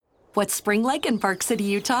What's spring like in Park City,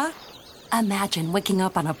 Utah? Imagine waking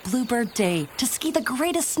up on a bluebird day to ski the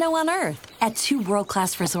greatest snow on Earth at 2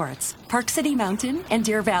 world-class resorts, Park City Mountain and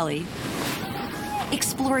Deer Valley.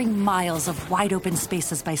 Exploring miles of wide-open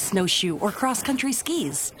spaces by snowshoe or cross-country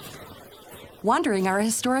skis. Wandering our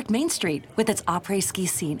historic Main Street with its après-ski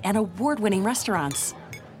scene and award-winning restaurants.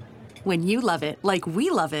 When you love it like we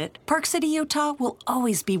love it, Park City, Utah will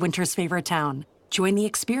always be winter's favorite town. Join the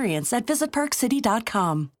experience at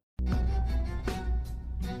visitparkcity.com.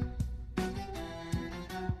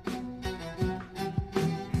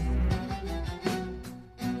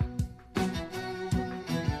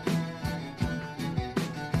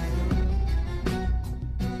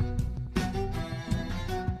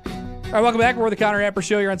 All right, welcome back. We're the Connor Happer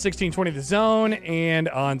Show here on 1620 The Zone and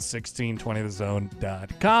on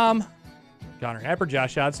 1620thezone.com. Connor Happer,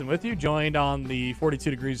 Josh Hodson with you, joined on the 42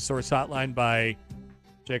 Degrees Source hotline by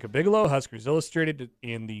Jacob Bigelow, Huskers Illustrated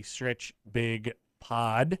in the Stretch Big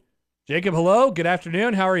Pod. Jacob, hello. Good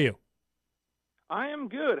afternoon. How are you? I am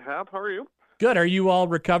good, Hap. How are you? Good. Are you all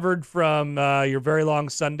recovered from your very long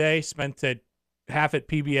Sunday spent at half at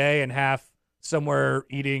PBA and half somewhere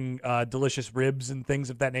eating delicious ribs and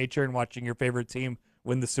things of that nature and watching your favorite team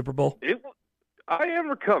win the Super Bowl? I am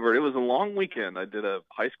recovered. It was a long weekend. I did a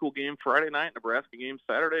high school game Friday night, Nebraska game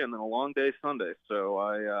Saturday, and then a long day Sunday. So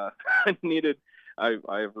I have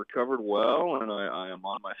recovered well, and I am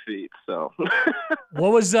on my feet. So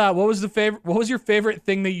what was your favorite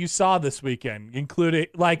thing that you saw this weekend? Including,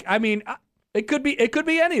 it could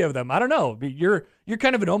be any of them. I don't know. You're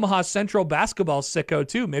kind of an Omaha Central basketball sicko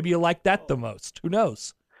too. Maybe you like that the most. Who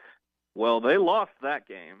knows? Well, they lost that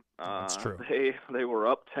game. That's true. They were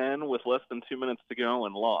up 10 with less than 2 minutes to go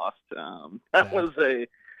and lost. That was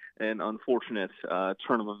an unfortunate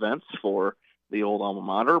turn of events for the old alma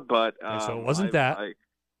mater. But so it wasn't that.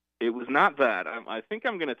 It was not that. I think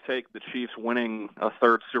I'm going to take the Chiefs winning a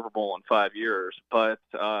third Super Bowl in 5 years. But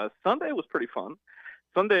Sunday was pretty fun.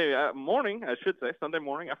 Sunday morning, Sunday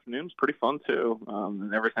morning, afternoon was pretty fun too,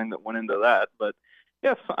 and everything that went into that. But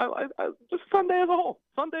yes, I just Sunday as a whole,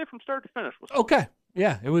 Sunday from start to finish was fun. Okay.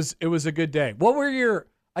 Yeah, it was a good day. What'd you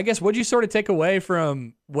sort of take away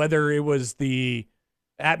from whether it was the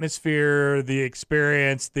atmosphere, the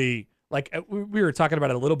experience, we were talking about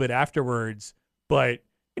it a little bit afterwards, but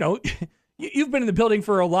you've been in the building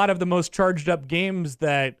for a lot of the most charged up games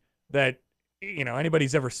that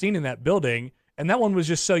anybody's ever seen in that building. And that one was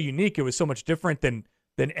just so unique. It was so much different than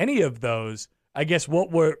any of those. I guess what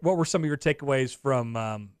were some of your takeaways from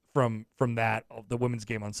that, the women's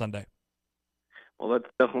game on Sunday? Well, that's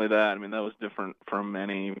definitely that. I mean, that was different from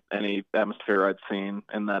any atmosphere I'd seen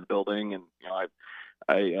in that building. And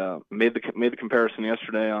I made the comparison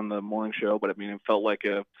yesterday on the morning show, but I mean, it felt like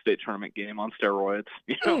a state tournament game on steroids.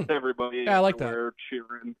 Everybody I like that.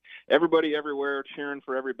 Cheering, everybody everywhere cheering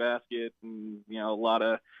for every basket, and a lot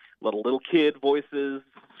of little kid voices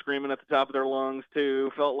screaming at the top of their lungs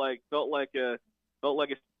too. Felt like a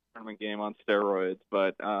tournament game on steroids.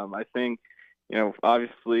 But I think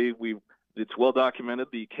obviously it's well documented,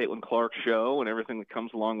 the Caitlin Clark show and everything that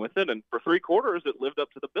comes along with it. And for 3 quarters, it lived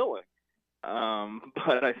up to the billing.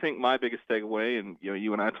 But I think my biggest takeaway, and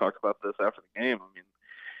you and I talked about this after the game. I mean,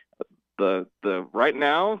 the right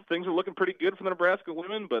now things are looking pretty good for the Nebraska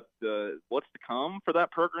women, but what's to come for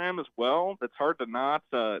that program as well? It's hard to not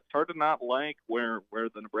like where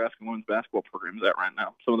the Nebraska women's basketball program is at right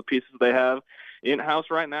now. Some of the pieces they have in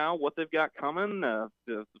house right now, what they've got coming, the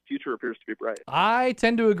future appears to be bright. I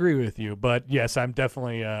tend to agree with you, but yes, I'm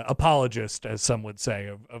definitely an apologist, as some would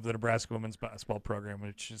say, of the Nebraska women's basketball program,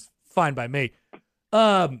 which is fine by me.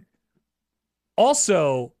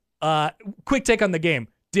 Also, quick take on the game.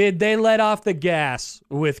 Did they let off the gas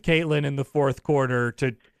with Caitlin in the fourth quarter?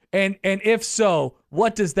 And if so,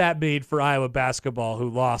 what does that mean for Iowa basketball, who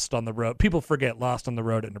lost on the road? People forget lost on the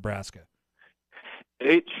road at Nebraska.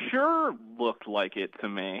 It sure looked like it to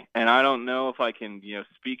me, and I don't know if I can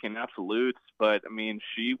speak in absolutes, but I mean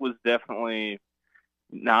she was definitely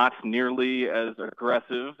not nearly as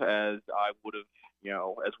aggressive as I would have.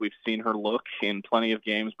 As we've seen her look in plenty of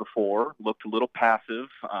games before, looked a little passive.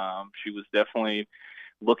 She was definitely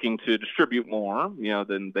looking to distribute more,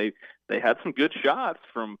 then they had some good shots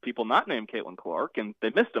from people not named Caitlin Clark, and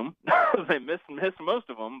they missed them. They missed most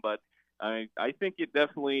of them, but I think it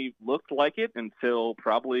definitely looked like it until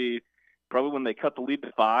probably when they cut the lead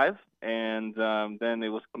to 5, and then it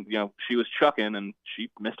was she was chucking, and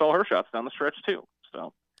she missed all her shots down the stretch too.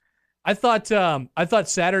 So I thought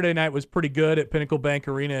Saturday night was pretty good at Pinnacle Bank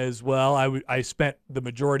Arena as well. I spent the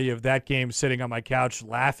majority of that game sitting on my couch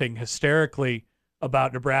laughing hysterically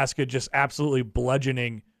about Nebraska just absolutely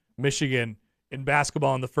bludgeoning Michigan in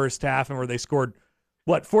basketball in the first half, and where they scored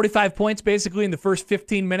 45 points basically in the first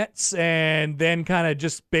 15 minutes, and then kind of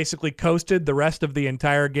just basically coasted the rest of the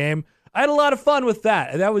entire game. I had a lot of fun with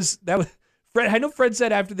that. That was Fred. I know Fred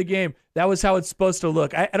said after the game that was how it's supposed to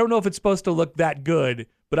look. I don't know if it's supposed to look that good,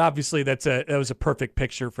 but obviously that was a perfect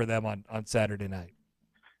picture for them on Saturday night.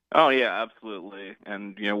 Oh yeah, absolutely.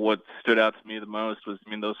 And what stood out to me the most was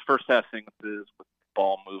those first half sequences with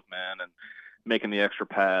ball movement and making the extra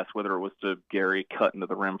pass, whether it was to Gary cutting to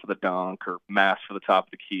the rim for the dunk or Mass for the top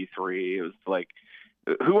of the key three. It was like,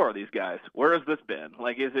 who are these guys? Where has this been?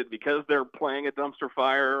 Like, is it because they're playing a dumpster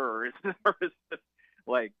fire, or is this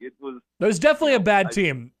like it was? There's definitely a bad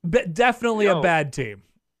team. Definitely a bad team.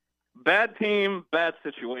 Bad team, bad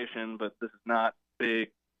situation, but this is not big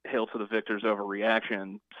hail to the victors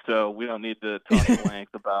overreaction. So we don't need to talk at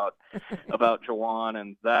length about Jawan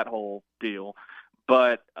and that whole deal.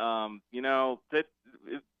 But on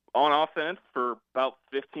offense for about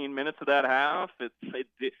 15 minutes of that half,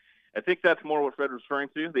 I think that's more what Fred was referring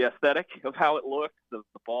to, the aesthetic of how it looked, the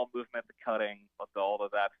ball movement, the cutting, all of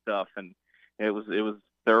that stuff, and it was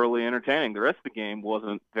thoroughly entertaining. The rest of the game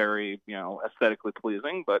wasn't very aesthetically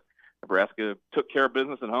pleasing, but Nebraska took care of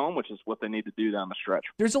business at home, which is what they need to do down the stretch.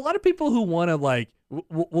 There's a lot of people who want to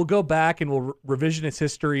we'll go back and we'll revisionist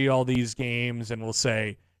history all these games, and we'll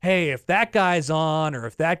say, hey, if that guy's on or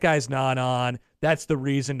if that guy's not on, that's the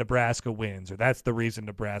reason Nebraska wins or that's the reason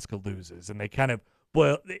Nebraska loses. And they kind of,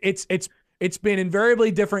 it's been invariably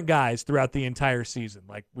different guys throughout the entire season.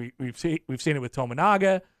 Like we've seen it with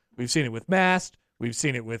Tominaga, we've seen it with Mast, we've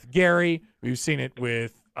seen it with Gary, we've seen it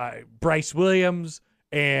with Bryce Williams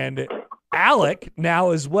and Alec now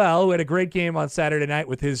as well, who had a great game on Saturday night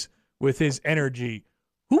with his energy.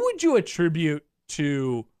 Who would you attribute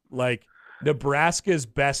to Nebraska's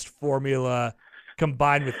best formula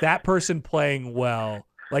combined with that person playing well?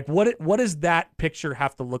 Like what does that picture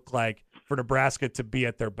have to look like for Nebraska to be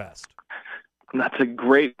at their best? That's a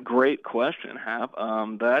great question, Hap.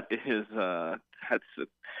 It's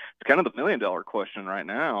kind of the $1 million question right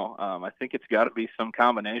now. I think it's got to be some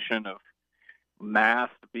combination of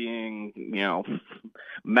Mast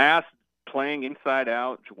playing inside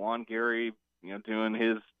out, Juwan Gary, doing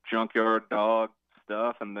his junkyard dog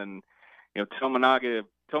stuff, and then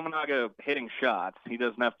Tominaga hitting shots. He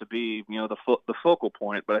doesn't have to be the focal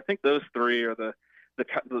point, but I think those three are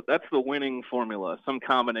that's the winning formula, some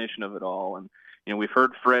combination of it all. And we've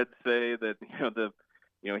heard Fred say that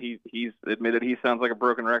he's admitted he sounds like a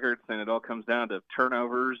broken record, saying it all comes down to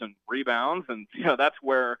turnovers and rebounds, and that's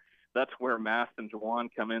where Mast and Jawan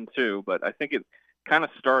come in too. But I think it kind of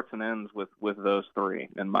starts and ends with those three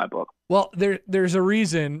in my book. Well, there's a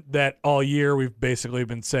reason that all year we've basically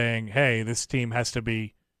been saying, hey, this team has to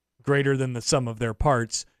be greater than the sum of their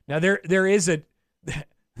parts. Now there is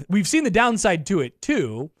we've seen the downside to it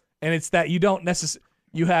too, and it's that you don't necessarily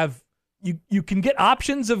you can get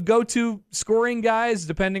options of go-to scoring guys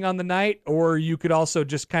depending on the night, or you could also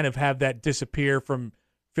just kind of have that disappear from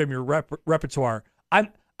your repertoire.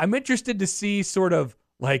 I'm interested to see sort of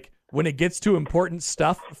when it gets to important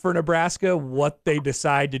stuff for Nebraska, what they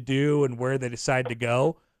decide to do and where they decide to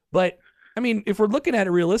go. But if we're looking at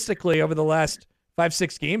it realistically over the last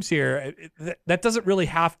 5-6 games here, that doesn't really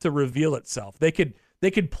have to reveal itself. They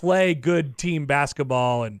could play good team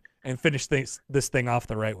basketball and finish this thing off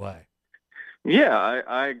the right way. Yeah,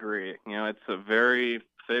 I agree. It's a very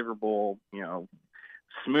favorable,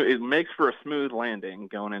 smooth. It makes for a smooth landing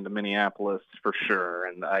going into Minneapolis for sure.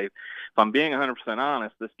 And if I'm being 100%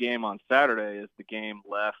 honest, this game on Saturday is the game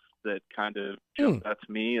left that kind of jumped out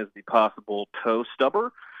to me as the possible toe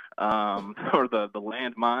stubber or the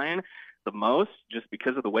landmine the most, just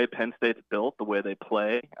because of the way Penn State's built, the way they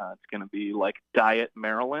play. It's going to be like Diet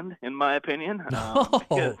Maryland, in my opinion.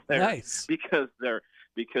 Nice. Because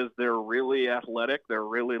they're really athletic, they're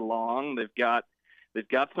really long. They've got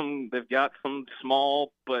some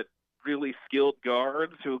small but really skilled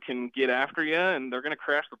guards who can get after you, and they're going to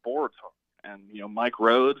crash the boards. And Mike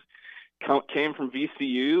Rhodes came from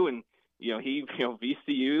VCU, and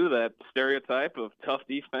VCU, that stereotype of tough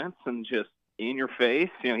defense and just in your face.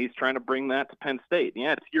 He's trying to bring that to Penn State.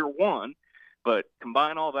 Yeah, it's year one, but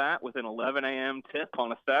combine all that with an 11 a.m. tip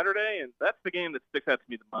on a Saturday, and that's the game that sticks out to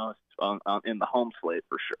me the most in the home slate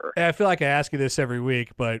for sure. I feel like I ask you this every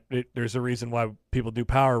week, but there's a reason why people do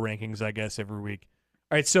power rankings, I guess, every week.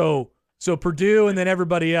 All right, so Purdue and then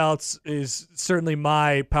everybody else is certainly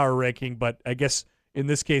my power ranking, but I guess in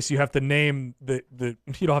this case you have to name the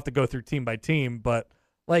you don't have to go through team by team, but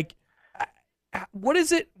what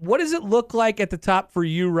does it look like at the top for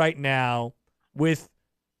you right now with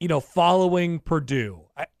following Purdue?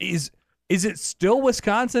 Is Is it still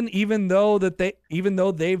Wisconsin, even though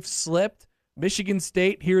they've slipped? Michigan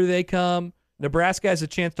State, here they come. Nebraska has a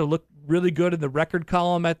chance to look really good in the record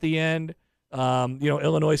column at the end.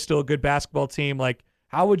 Illinois is still a good basketball team. Like,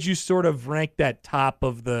 how would you sort of rank that top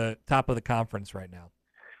of the conference right now?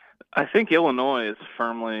 I think Illinois is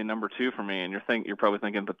firmly number 2 for me, and you're probably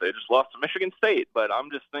thinking that they just lost to Michigan State, but I'm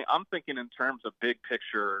thinking in terms of big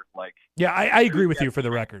picture, like. Yeah, I agree with you for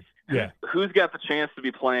the record. Yeah, who's got the chance to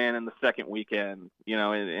be playing in the second weekend?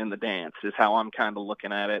 In the dance is how I'm kind of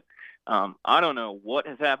looking at it. I don't know what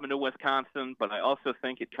has happened to Wisconsin, but I also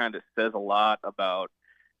think it kind of says a lot about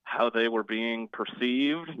how they were being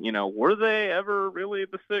perceived. Were they ever really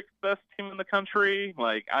the 6th best team in the country?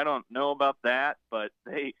 Like, I don't know about that, but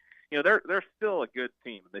they're still a good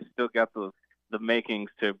team. They still got the makings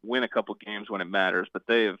to win a couple games when it matters, but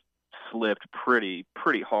they have slipped pretty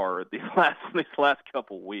hard these last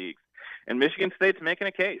couple weeks. And Michigan State's making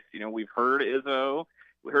a case. We've heard Izzo.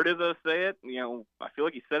 We heard Izzo say it. I feel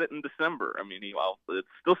like he said it in December. I mean, it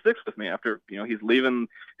still sticks with me after, he's leaving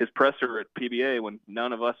his presser at PBA when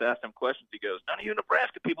none of us asked him questions. He goes, "None of you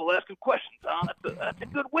Nebraska people asking questions, huh? That's a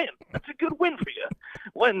good win. That's a good win for you."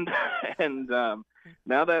 And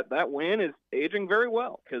now that win is aging very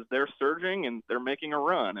well because they're surging and they're making a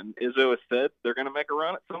run. And Izzo has said they're going to make a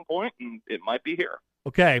run at some point, and it might be here.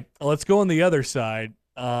 Okay, let's go on the other side.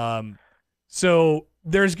 So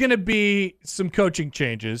there's going to be some coaching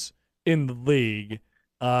changes in the league.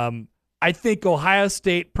 I think Ohio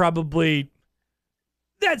State probably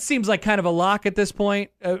 – that seems like kind of a lock at this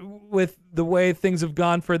point with the way things have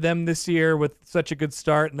gone for them this year with such a good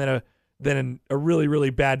start and then a really, really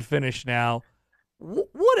bad finish now.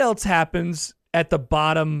 What else happens at the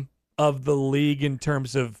bottom of the league in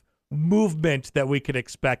terms of movement that we could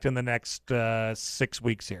expect in the next 6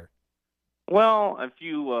 weeks here? Well, if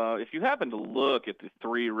you happen to look at the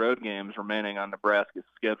 3 road games remaining on Nebraska's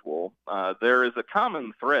schedule, there is a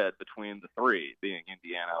common thread between the 3, being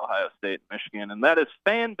Indiana, Ohio State, and Michigan, and that is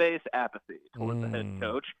fan base apathy towards the head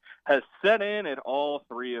coach has set in at all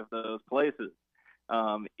 3 of those places.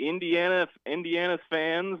 Indiana's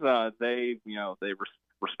fans, they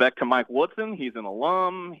respect to Mike Woodson. He's an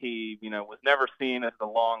alum. He was never seen as the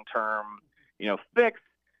long-term fix.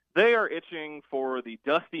 They are itching for the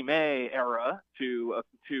Dusty May era to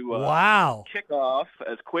kick off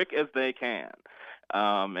as quick as they can.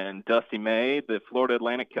 And Dusty May, the Florida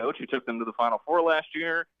Atlantic coach who took them to the Final Four last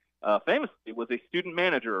year, famously was a student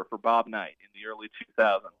manager for Bob Knight in the early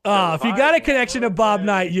 2000s. Oh, if you got a connection to Bob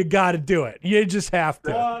Knight, you got to do it. You just have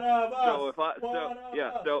to.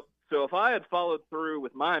 So if I had followed through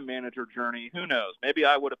with my manager journey, who knows? Maybe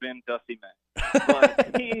I would have been Dusty May.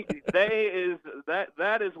 But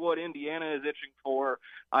that is what Indiana is itching for.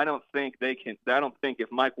 I don't think if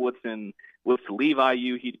Mike Woodson was to leave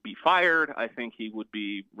IU, he'd be fired. I think he would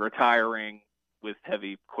be retiring with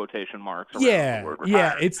heavy quotation marks around the word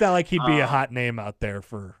retired. Yeah. It's not like he'd be a hot name out there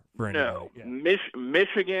for anybody. No. Yeah.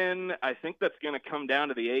 Michigan, I think that's going to come down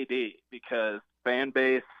to the AD because fan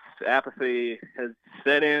base apathy has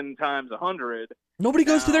set in times 100. Nobody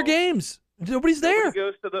goes to their games. Nobody's there.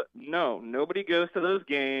 Nobody goes to those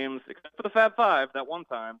games except for the Fab Five. That one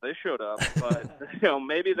time they showed up, but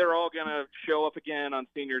maybe they're all gonna show up again on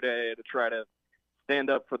Senior Day to try to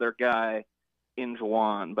stand up for their guy in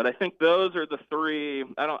Juwan. But I think those are the 3.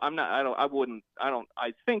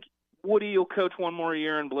 I think Woody will coach one more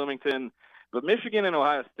year in Bloomington. But Michigan and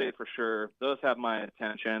Ohio State for sure, those have my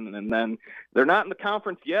attention. And then they're not in the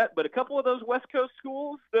conference yet, but a couple of those West Coast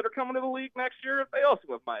schools that are coming to the league next year, they also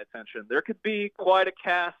have my attention. There could be quite a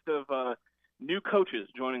cast of new coaches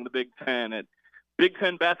joining the Big Ten at Big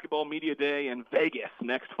Ten Basketball Media Day in Vegas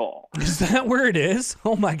next fall. Is that where it is?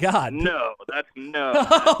 Oh, my God. No.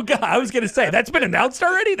 Oh, God. I was going to say, that's been announced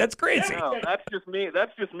already? That's crazy. No, that's just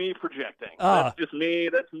me projecting.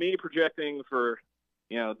 That's me projecting for –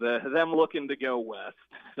 them looking to go west.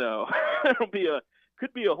 So could be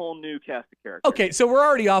a whole new cast of characters. Okay, so we're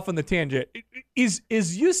already off on the tangent. Is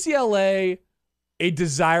UCLA a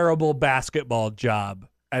desirable basketball job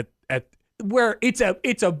at where it's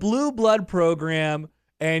a blue blood program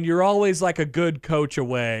and you're always like a good coach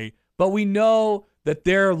away, but we know that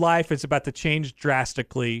their life is about to change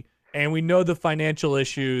drastically and we know the financial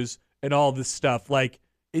issues and all this stuff. Like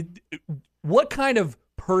what kind of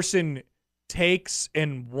person takes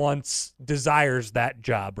and desires that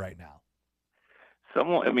job right now?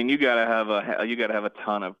 You gotta have a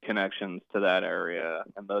ton of connections to that area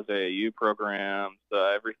and those AAU programs,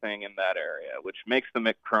 everything in that area, which makes the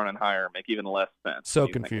Mick Cronin hire make even less sense. So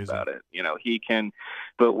confusing about it. He can,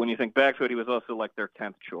 but when you think back to it, he was also like their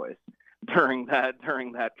 10th choice during that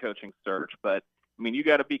coaching search. But mean, you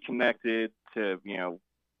got to be connected to,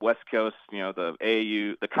 West Coast, the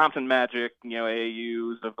AAU, the Compton Magic,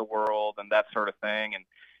 AAUs of the world and that sort of thing. And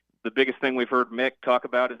the biggest thing we've heard Mick talk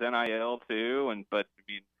about is NIL too. But I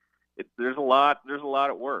mean, there's a lot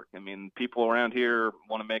at work. I mean, people around here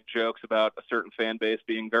want to make jokes about a certain fan base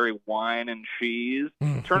being very wine and cheese.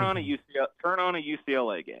 Turn on a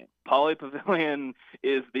UCLA game. Poly Pavilion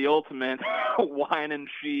is the ultimate wine and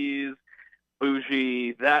cheese,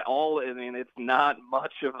 bougie. I mean, it's not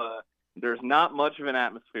much of there's not much of an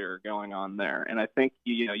atmosphere going on there. And I think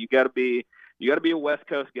you got to be a West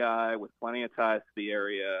Coast guy with plenty of ties to the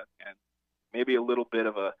area and maybe a little bit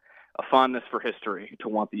of a fondness for history to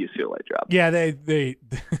want the UCLA job. Yeah, they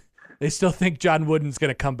still think John Wooden's going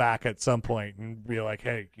to come back at some point and be like,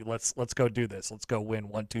 "Hey, let's go do this. Let's go win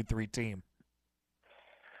 1, 2, 3 team."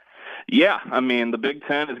 Yeah, I mean, the Big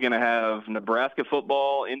Ten is going to have Nebraska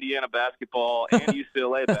football, Indiana basketball, and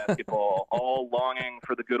UCLA basketball, all longing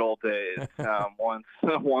for the good old days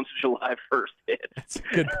once July 1st hits. That's a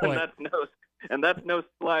good point. And that's no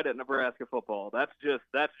slide at Nebraska football. That's just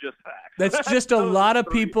facts. That's just a lot of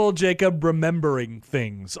people, Jacob, remembering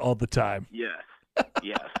things all the time. Yes.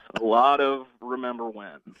 A lot of remember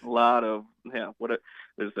when. A lot of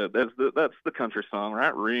that's the country song,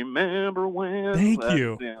 right? Remember when. Thank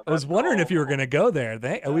you. I was wondering if you were going to go there.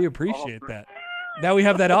 We appreciate that. Now we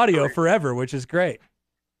have that audio forever, which is great.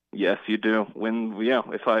 Yes, you do.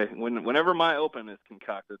 Whenever my open is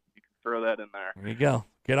concocted, you can throw that in there. There you go.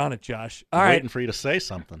 Get on it, Josh. All right. Waiting for you to say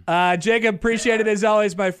something. Jacob, appreciate it as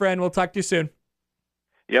always, my friend. We'll talk to you soon.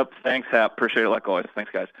 Yep. Thanks, Hap. Appreciate it like always.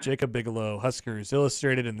 Thanks, guys. Jacob Bigelow, Huskers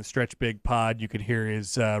Illustrated in the Stretch Big pod. You can hear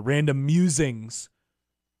his random musings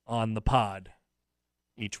on the pod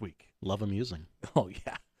each week. Love amusing. Oh,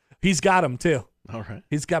 yeah. He's got them, too. All right.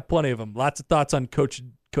 He's got plenty of them. Lots of thoughts on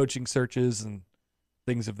coaching searches and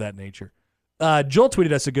things of that nature. Joel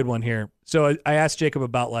tweeted us a good one here. So I asked Jacob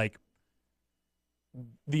about, like,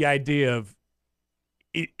 the idea of,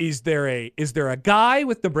 is there a guy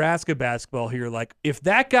with Nebraska basketball here, like, if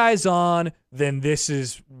that guy's on, then this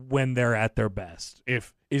is when they're at their best?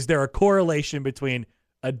 Is there a correlation between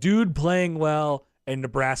a dude playing well and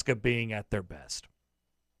Nebraska being at their best?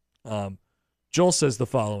 Joel says the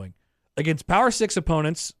following: against Power 6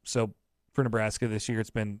 opponents, so for Nebraska this year it's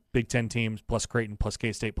been Big Ten teams plus Creighton plus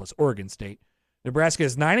K-State plus Oregon State. Nebraska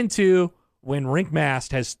is 9-2 when Rink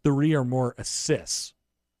Mast has 3 or more assists.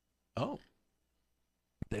 Oh.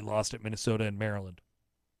 They lost at Minnesota and Maryland.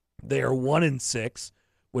 They are 1-6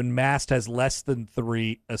 when Mast has less than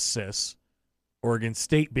 3 assists. Oregon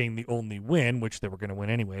State being the only win, which they were going to win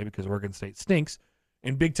anyway because Oregon State stinks.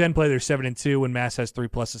 In Big Ten play, they're 7-2 when Mast has 3+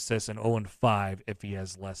 assists and 0-5 if he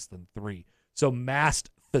has less than 3. So Mast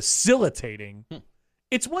facilitating.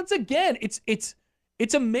 It's once again, it's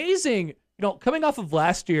amazing. You know, coming off of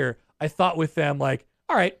last year, I thought with them, like,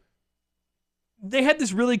 all right, they had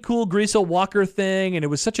this really cool Greasel Walker thing, and it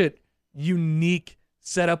was such a unique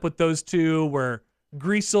setup with those two where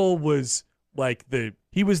Greasel was like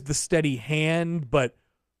he was the steady hand, but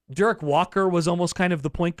Derek Walker was almost kind of the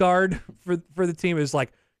point guard for the team. It was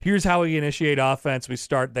like, here's how we initiate offense. We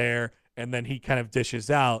start there, and then he kind of dishes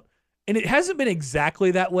out. And it hasn't been exactly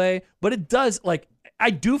that way, but it does, like, I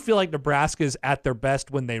do feel like Nebraska is at their best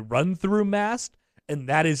when they run through Mast, and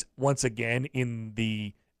that is, once again, in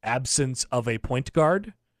the absence of a point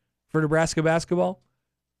guard for Nebraska basketball,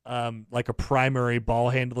 like a primary ball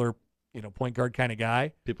handler, point guard kind of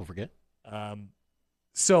guy. People forget.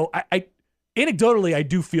 So I anecdotally, I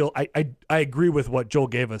do feel I agree with what Joel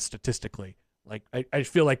gave us statistically. Like I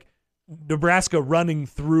feel like Nebraska running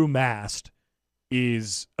through Mast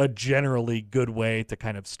is a generally good way to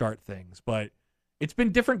kind of start things, but it's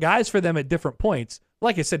been different guys for them at different points.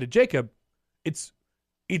 Like I said to Jacob, it's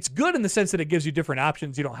good in the sense that it gives you different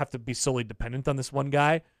options. You don't have to be solely dependent on this one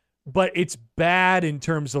guy, but it's bad in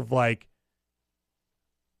terms of, like,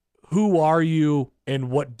 who are you and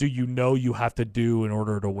what do you know you have to do in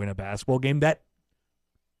order to win a basketball game? That,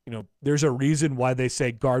 there's a reason why they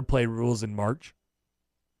say guard play rules in March.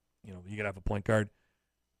 You got to have a point guard.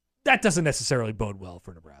 That doesn't necessarily bode well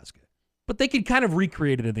for Nebraska, but they can kind of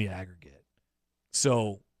recreate it in the aggregate.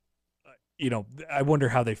 So, I wonder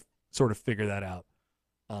how they sort of figure that out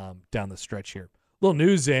down the stretch here. Little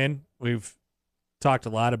news in. We've talked a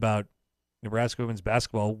lot about Nebraska women's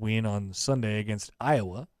basketball win on Sunday against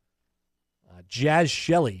Iowa. Jazz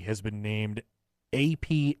Shelley has been named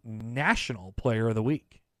AP National Player of the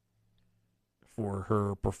Week for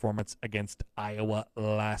her performance against Iowa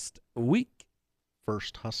last week.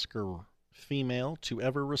 First Husker female to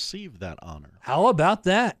ever receive that honor. How about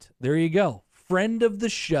that? There you go. Friend of the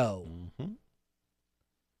show. Mm-hmm.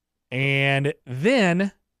 And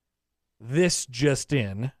then this just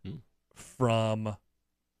in from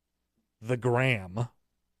the Gram.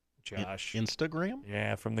 Josh. Instagram?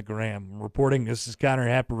 Yeah, from the Gram. Reporting. This is Connor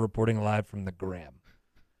Happer reporting live from the Gram.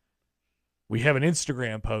 We have an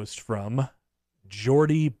Instagram post from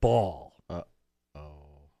Jordy Ball.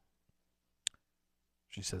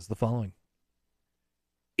 She says the following.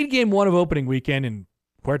 In game 1 of opening weekend in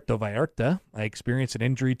Puerto Vallarta, I experienced an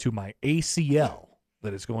injury to my ACL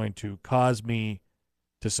that is going to cause me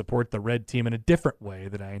to support the red team in a different way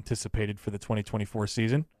than I anticipated for the 2024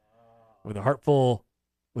 season. With a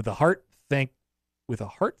heart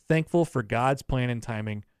thankful for God's plan and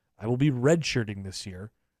timing, I will be redshirting this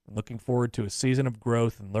year and looking forward to a season of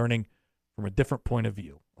growth and learning from a different point of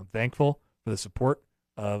view. I'm thankful for the support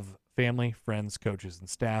of family, friends, coaches, and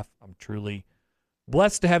staff. I'm truly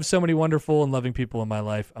blessed to have so many wonderful and loving people in my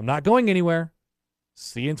life. I'm not going anywhere.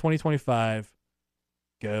 See you in 2025.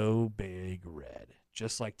 Go Big Red.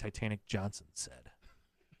 Just like Titanic Johnson said.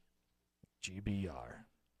 GBR.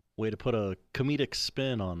 Way to put a comedic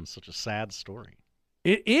spin on such a sad story.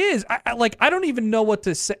 It is. I don't even know what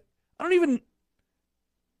to say.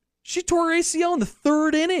 She tore her ACL in the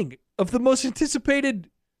 3rd inning of the most anticipated.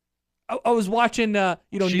 I was watching,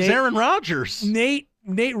 she's Aaron Rodgers. Nate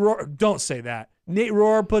Rohr. Don't say that. Nate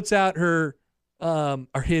Rohr puts out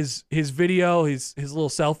his video, his little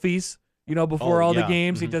selfies, before all the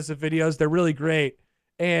games. Mm-hmm. He does the videos. They're really great.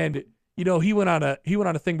 And, he went on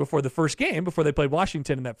a thing before the first game, before they played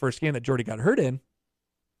Washington in that first game that Jordy got hurt in.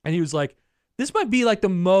 And he was like, this might be like the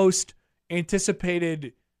most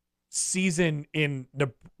anticipated season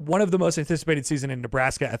one of the most anticipated season in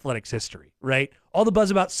Nebraska athletics history, right? All the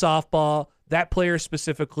buzz about softball, that player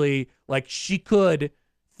specifically, like she could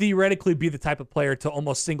theoretically be the type of player to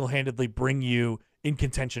almost single-handedly bring you in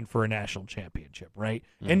contention for a national championship, right?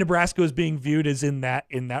 Mm. And Nebraska was being viewed as in that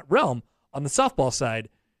realm on the softball side.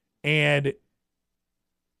 And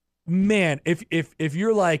man, if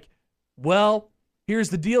you're like, well, here's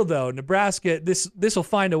the deal, though. Nebraska, this will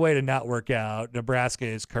find a way to not work out. Nebraska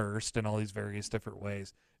is cursed in all these various different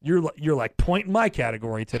ways. You're like pointing my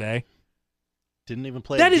category today. Didn't even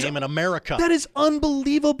play a game in America. That is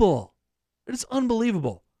unbelievable. It is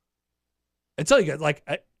unbelievable. I tell you guys,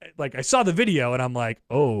 I saw the video and I'm like,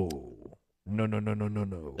 oh,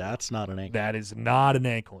 no. That's not an ankle. That is not an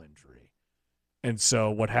ankle injury. And so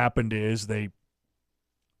what happened is they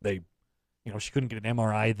she couldn't get an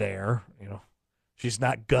MRI there. She's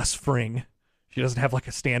not Gus Fring. She doesn't have like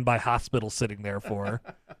a standby hospital sitting there for her.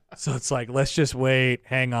 So it's like, let's just wait,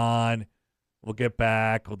 hang on. We'll get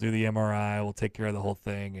back. We'll do the MRI. We'll take care of the whole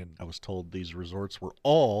thing. And I was told these resorts were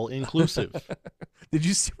all inclusive. Did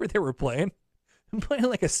you see where they were playing? They're playing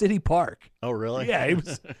like a city park. Oh, really? Yeah, it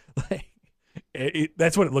was like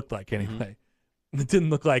that's what it looked like anyway. Mm-hmm. It didn't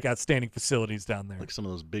look like outstanding facilities down there. Like some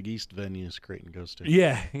of those Big East venues Creighton goes to.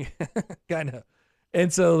 Yeah, kind of.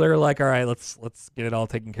 And so they're like, all right, let's get it all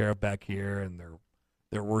taken care of back here. And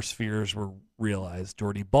their worst fears were realized.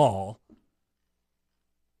 Jordy Ball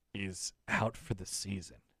is out for the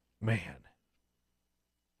season. Man,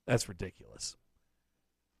 that's ridiculous.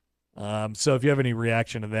 So if you have any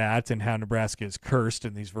reaction to that and how Nebraska is cursed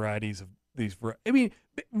in these varieties of these,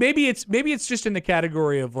 maybe it's just in the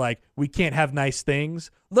category of like, we can't have nice things.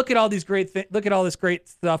 Look at all these look at all this great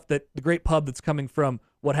stuff the great pub that's coming from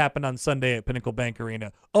what happened on Sunday at Pinnacle Bank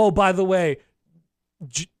Arena. Oh, by the way,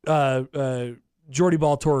 Jordy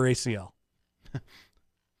Ball tore her ACL.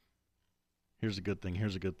 Here's a good thing.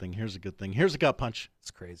 Here's a good thing. Here's a good thing. Here's a gut punch.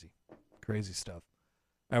 It's crazy. Crazy stuff.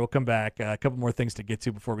 All right, we'll come back. A couple more things to get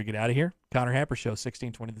to before we get out of here. Connor Happer Show,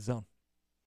 1620 The Zone.